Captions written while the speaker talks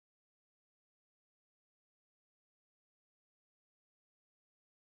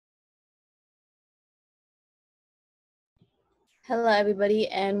Hello, everybody,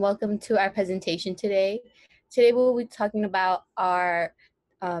 and welcome to our presentation today. Today, we'll be talking about our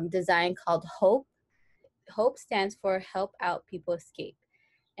design called HOPE. HOPE stands for Help Out People Escape.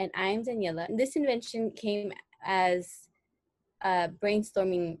 And I'm Daniela. This invention came as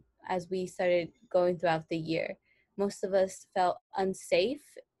brainstorming as we started going throughout the year. Most of us felt unsafe,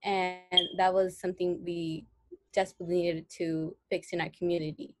 and that was something we desperately needed to fix in our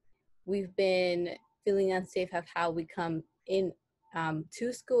community. We've been feeling unsafe of how we come in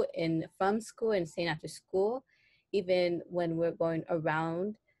to school and from school and staying after school, even when we're going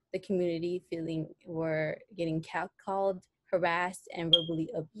around the community, feeling we're getting catcalled, harassed, and verbally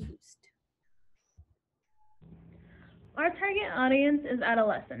abused. Our target audience is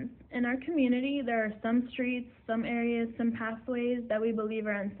adolescents. In our community, there are some streets, some areas, some pathways that we believe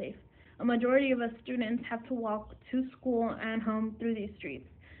are unsafe. A majority of us students have to walk to school and home through these streets.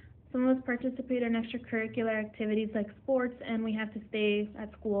 Some of us participate in extracurricular activities like sports, and we have to stay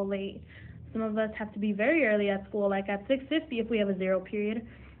at school late. Some of us have to be very early at school, like at 6:50 if we have a zero period.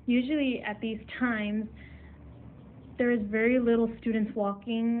 Usually at these times, there is very little students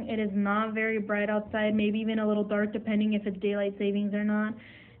walking. It is not very bright outside, maybe even a little dark depending if it's daylight savings or not,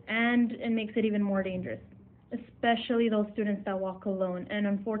 and it makes it even more dangerous, especially those students that walk alone. And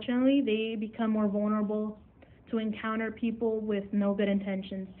unfortunately, they become more vulnerable to encounter people with no good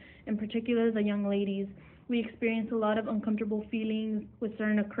intentions, in particular the young ladies. We experience a lot of uncomfortable feelings with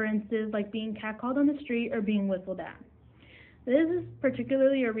certain occurrences like being catcalled on the street or being whistled at. This is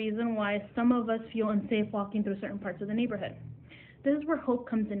particularly a reason why some of us feel unsafe walking through certain parts of the neighborhood. This is where HOPE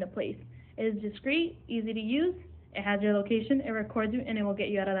comes into place. It is discreet, easy to use, it has your location, it records you, and it will get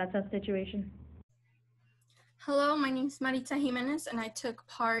you out of that tough situation. Hello, my name is Marita Jimenez, and I took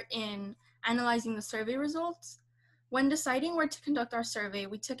part in analyzing the survey results. When deciding where to conduct our survey,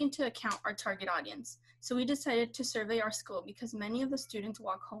 we took into account our target audience. So we decided to survey our school because many of the students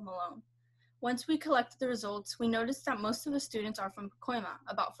walk home alone. Once we collected the results, we noticed that most of the students are from Pacoima,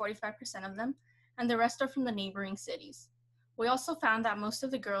 about 45% of them, and the rest are from the neighboring cities. We also found that most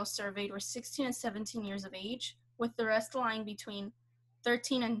of the girls surveyed were 16 and 17 years of age, with the rest lying between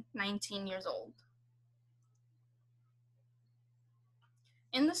 13 and 19 years old.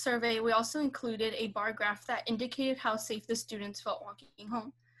 In the survey, we also included a bar graph that indicated how safe the students felt walking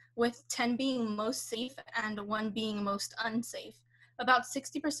home, with 10 being most safe and 1 being most unsafe. About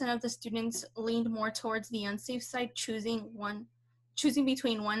 60% of the students leaned more towards the unsafe side, choosing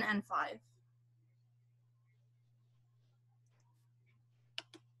between 1 and 5.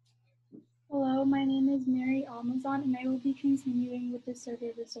 Hello, my name is Mary Almazan, and I will be continuing with the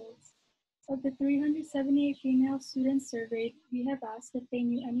survey results. Of the 378 female students surveyed, we have asked if they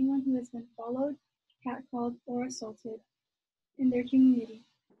knew anyone who has been followed, catcalled, or assaulted in their community.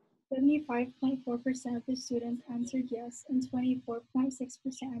 75.4% of the students answered yes, and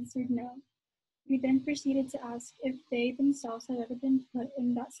 24.6% answered no. We then proceeded to ask if they themselves had ever been put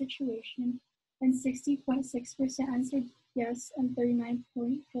in that situation, and 60.6% answered yes, and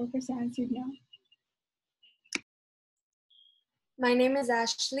 39.4% answered no. My name is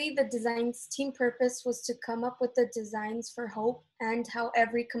Ashley. The design's team purpose was to come up with the designs for HOPE and how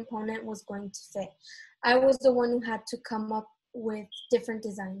every component was going to fit. I was the one who had to come up with different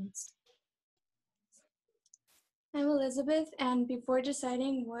designs. I'm Elizabeth, and before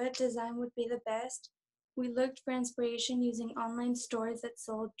deciding what design would be the best, we looked for inspiration using online stores that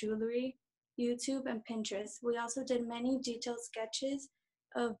sold jewelry, YouTube, and Pinterest. We also did many detailed sketches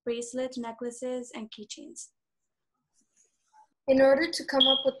of bracelets, necklaces, and keychains. In order to come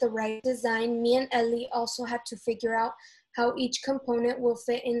up with the right design, me and Ellie also had to figure out how each component will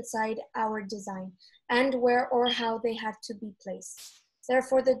fit inside our design and where or how they had to be placed.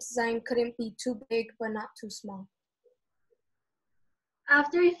 Therefore, the design couldn't be too big but not too small.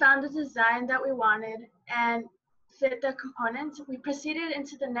 After we found the design that we wanted and fit the components, we proceeded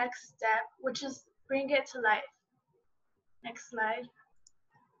into the next step, which is bring it to life. Next slide.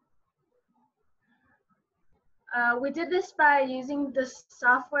 We did this by using the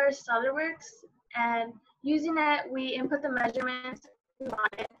software SolidWorks, and using it, we input the measurements we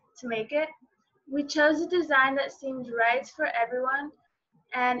wanted to make it. We chose a design that seemed right for everyone,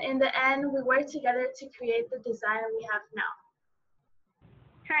 and in the end, we worked together to create the design we have now.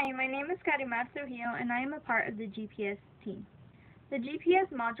 Hi, my name is Karimar Trujillo, and I am a part of the GPS team. The GPS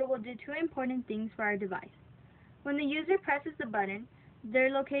module will do two important things for our device. When the user presses the button,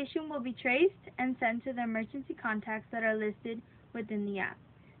 their location will be traced and sent to the emergency contacts that are listed within the app.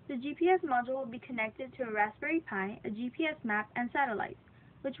 The GPS module will be connected to a Raspberry Pi, a GPS map, and satellites,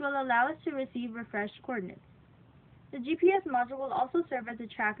 which will allow us to receive refreshed coordinates. The GPS module will also serve as a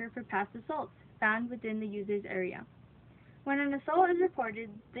tracker for past assaults found within the user's area. When an assault is reported,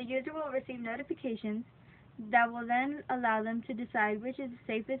 the user will receive notifications that will then allow them to decide which is the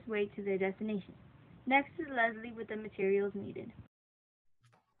safest way to their destination. Next is Leslie with the materials needed.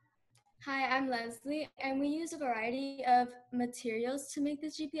 Hi, I'm Leslie, and we use a variety of materials to make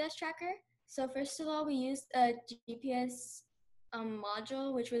this GPS tracker. So first of all, we used a GPS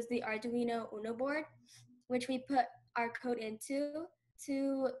module, which was the Arduino Uno board, which we put our code into.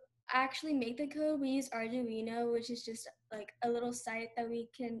 To actually make the code, we use Arduino, which is just like a little site that you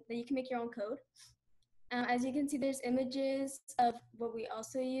can make your own code. As you can see, there's images of what we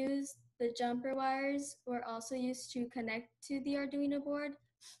also use. The jumper wires were also used to connect to the Arduino board.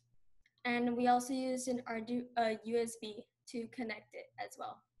 And we also used an USB to connect it as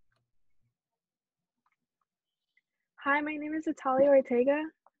well. Hi, my name is Natalia Ortega,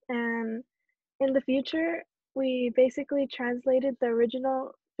 and in the future, we basically translated the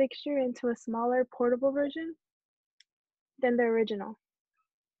original fixture into a smaller portable version than the original.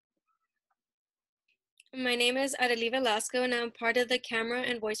 My name is Arely Velasco, and I'm part of the camera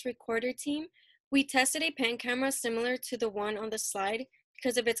and voice recorder team. We tested a pan camera similar to the one on the slide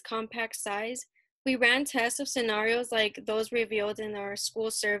because of its compact size. We ran tests of scenarios like those revealed in our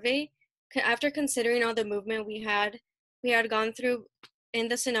school survey. After considering all the movement we had gone through in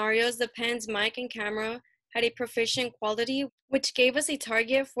the scenarios, the pen's mic and camera had a proficient quality, which gave us a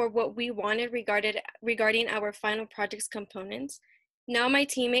target for what we wanted regarding our final project's components. Now my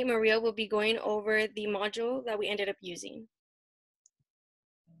teammate Maria will be going over the module that we ended up using.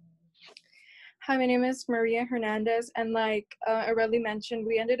 Hi, my name is Maria Hernandez, and like Aurelie mentioned,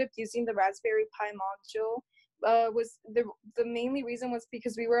 we ended up using the Raspberry Pi module. Was the mainly reason was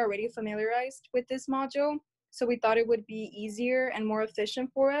because we were already familiarized with this module, so we thought it would be easier and more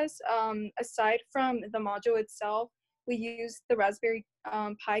efficient for us. Aside from the module itself, we used the Raspberry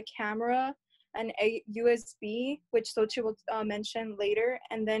Pi camera and a USB, which Sochi will mention later,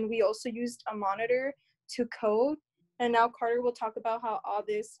 and then we also used a monitor to code. And now Carter will talk about how all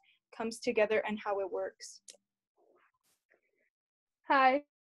this comes together and how it works. Hi,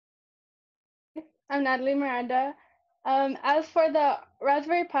 I'm Natalie Miranda. As for the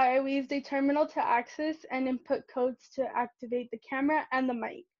Raspberry Pi, we used a terminal to access and input codes to activate the camera and the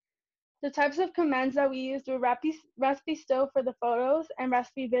mic. The types of commands that we used were raspi-sto for the photos and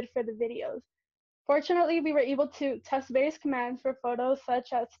raspi-vid for the videos. Fortunately, we were able to test various commands for photos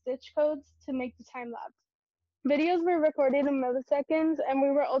such as stitch codes to make the time lapse. Videos were recorded in milliseconds, and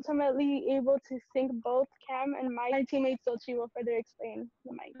we were ultimately able to sync both cam and mic. My teammate Sochi will further explain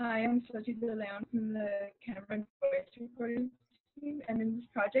the mic. Hi, I'm Sochi De Leon from the camera and voice recording team, and in this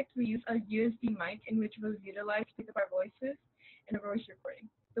project we used a USB mic in which was utilized to pick up our voices in a voice recording.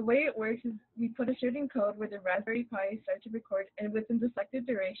 The way it works is we put a certain code where the Raspberry Pi starts to record, and within the selected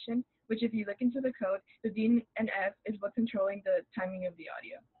duration, which if you look into the code, the D and F is what's controlling the timing of the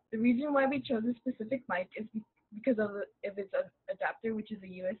audio. The reason why we chose a specific mic is because of its adapter, which is a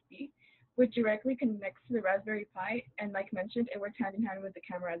USB, which directly connects to the Raspberry Pi, and like mentioned, it works hand in hand with the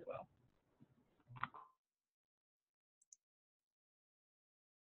camera as well.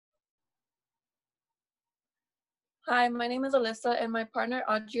 Hi, my name is Alyssa, and my partner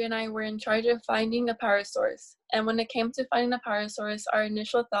Audrey and I were in charge of finding a power source. And when it came to finding a power source, our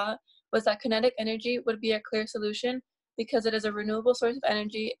initial thought was that kinetic energy would be a clear solution because it is a renewable source of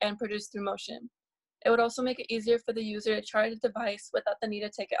energy and produced through motion. It would also make it easier for the user to charge the device without the need to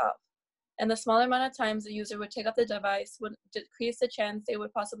take it off. And the smaller amount of times the user would take off the device would decrease the chance they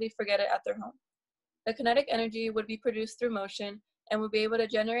would possibly forget it at their home. The kinetic energy would be produced through motion and would be able to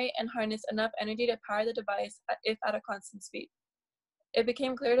generate and harness enough energy to power the device if at a constant speed. It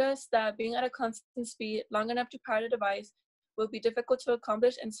became clear to us that being at a constant speed long enough to power the device would be difficult to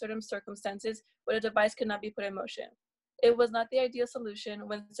accomplish in certain circumstances where the device could not be put in motion. It was not the ideal solution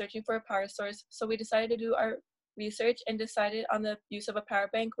when searching for a power source, so we decided to do our research and decided on the use of a power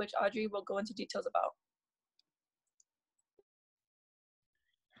bank, which Audrey will go into details about.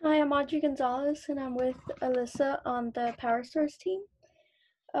 Hi, I'm Audrey Gonzalez, and I'm with Alyssa on the power source team.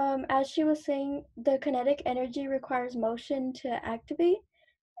 As she was saying, the kinetic energy requires motion to activate,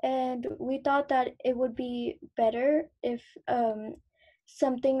 and we thought that it would be better if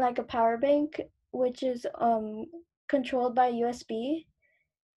something like a power bank, which is controlled by USB,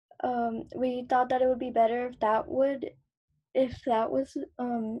 we thought that it would be better if that was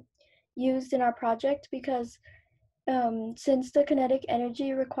used in our project, because since the kinetic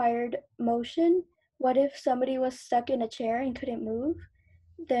energy required motion, what if somebody was stuck in a chair and couldn't move?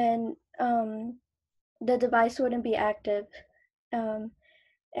 Then the device wouldn't be active. And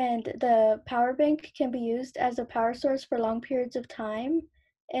the power bank can be used as a power source for long periods of time,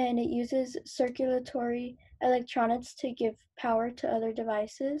 and it uses circulatory electronics to give power to other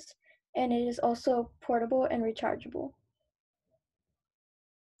devices, and it is also portable and rechargeable.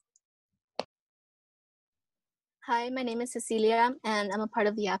 Hi, my name is Cecilia, and I'm a part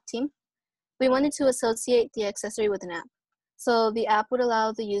of the app team. We wanted to associate the accessory with an app. So the app would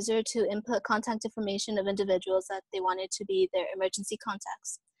allow the user to input contact information of individuals that they wanted to be their emergency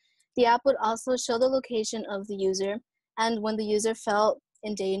contacts. The app would also show the location of the user, and when the user felt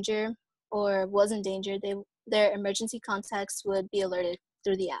in danger or was in danger, their emergency contacts would be alerted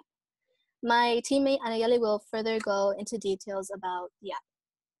through the app. My teammate Anayeli will further go into details about the app.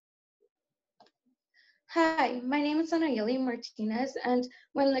 Hi, my name is Anayeli Martinez, and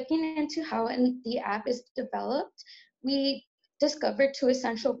when looking into how the app is developed, we discovered two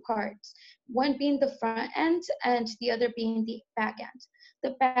essential parts, one being the front end and the other being the back end.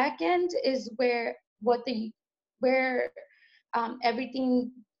 The back end is where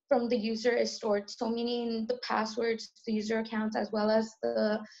everything from the user is stored, so meaning the passwords, the user accounts, as well as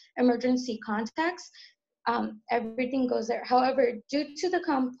the emergency contacts. Everything goes there. However, due to the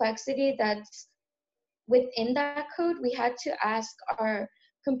complexity that's within that code, we had to ask our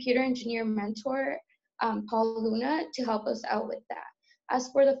computer engineer mentor, Paul Luna, to help us out with that. As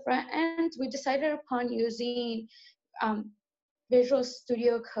for the front end, we decided upon using Visual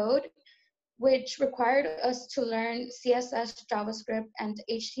Studio Code, which required us to learn CSS, JavaScript, and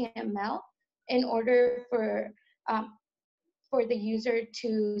HTML in order for the user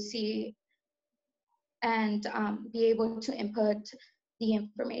to see and be able to input the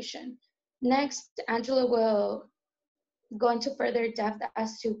information. Next, Angela will go into further depth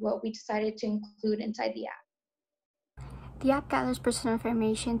as to what we decided to include inside the app. The app gathers personal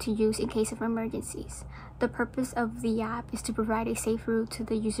information to use in case of emergencies. The purpose of the app is to provide a safe route to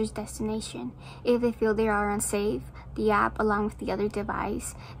the user's destination. If they feel they are unsafe, the app, along with the other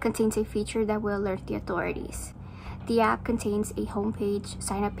device, contains a feature that will alert the authorities. The app contains a home page,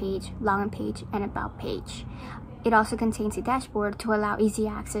 sign-up page, login page, and about page. It also contains a dashboard to allow easy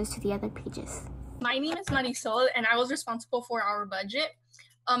access to the other pages. My name is Marisol, and I was responsible for our budget.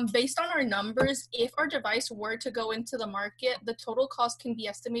 Based on our numbers, if our device were to go into the market, the total cost can be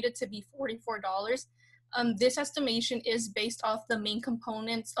estimated to be $44. This estimation is based off the main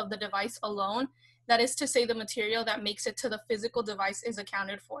components of the device alone. That is to say, the material that makes it to the physical device is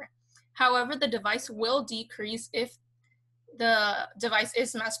accounted for. However, the device will decrease if the device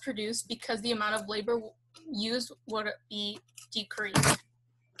is mass produced because the amount of labor used would be decreased.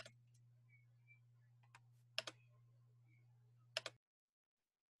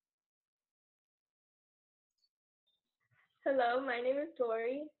 Hello, my name is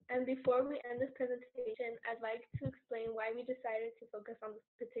Tori, and before we end this presentation, I'd like to explain why we decided to focus on this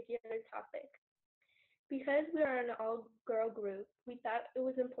particular topic. Because we are an all-girl group, we thought it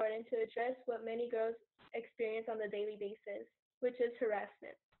was important to address what many girls experience on a daily basis, which is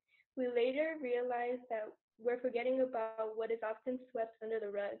harassment. We later realized that we're forgetting about what is often swept under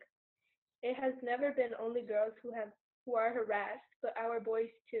the rug. It has never been only girls who are harassed, but our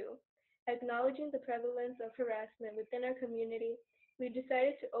boys too. Acknowledging the prevalence of harassment within our community, we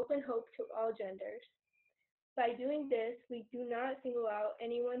decided to open hope to all genders. By doing this, we do not single out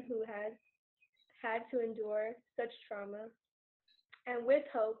anyone who has had to endure such trauma. And with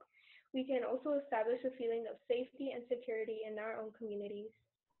hope, we can also establish a feeling of safety and security in our own communities.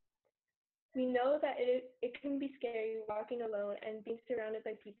 We know that it can be scary walking alone and being surrounded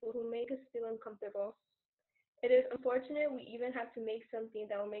by people who make us feel uncomfortable. It is unfortunate we even have to make something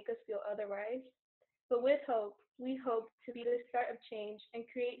that will make us feel otherwise. But with hope, we hope to be the start of change and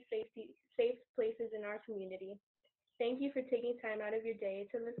create safe places in our community. Thank you for taking time out of your day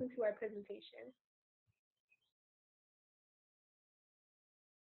to listen to our presentation.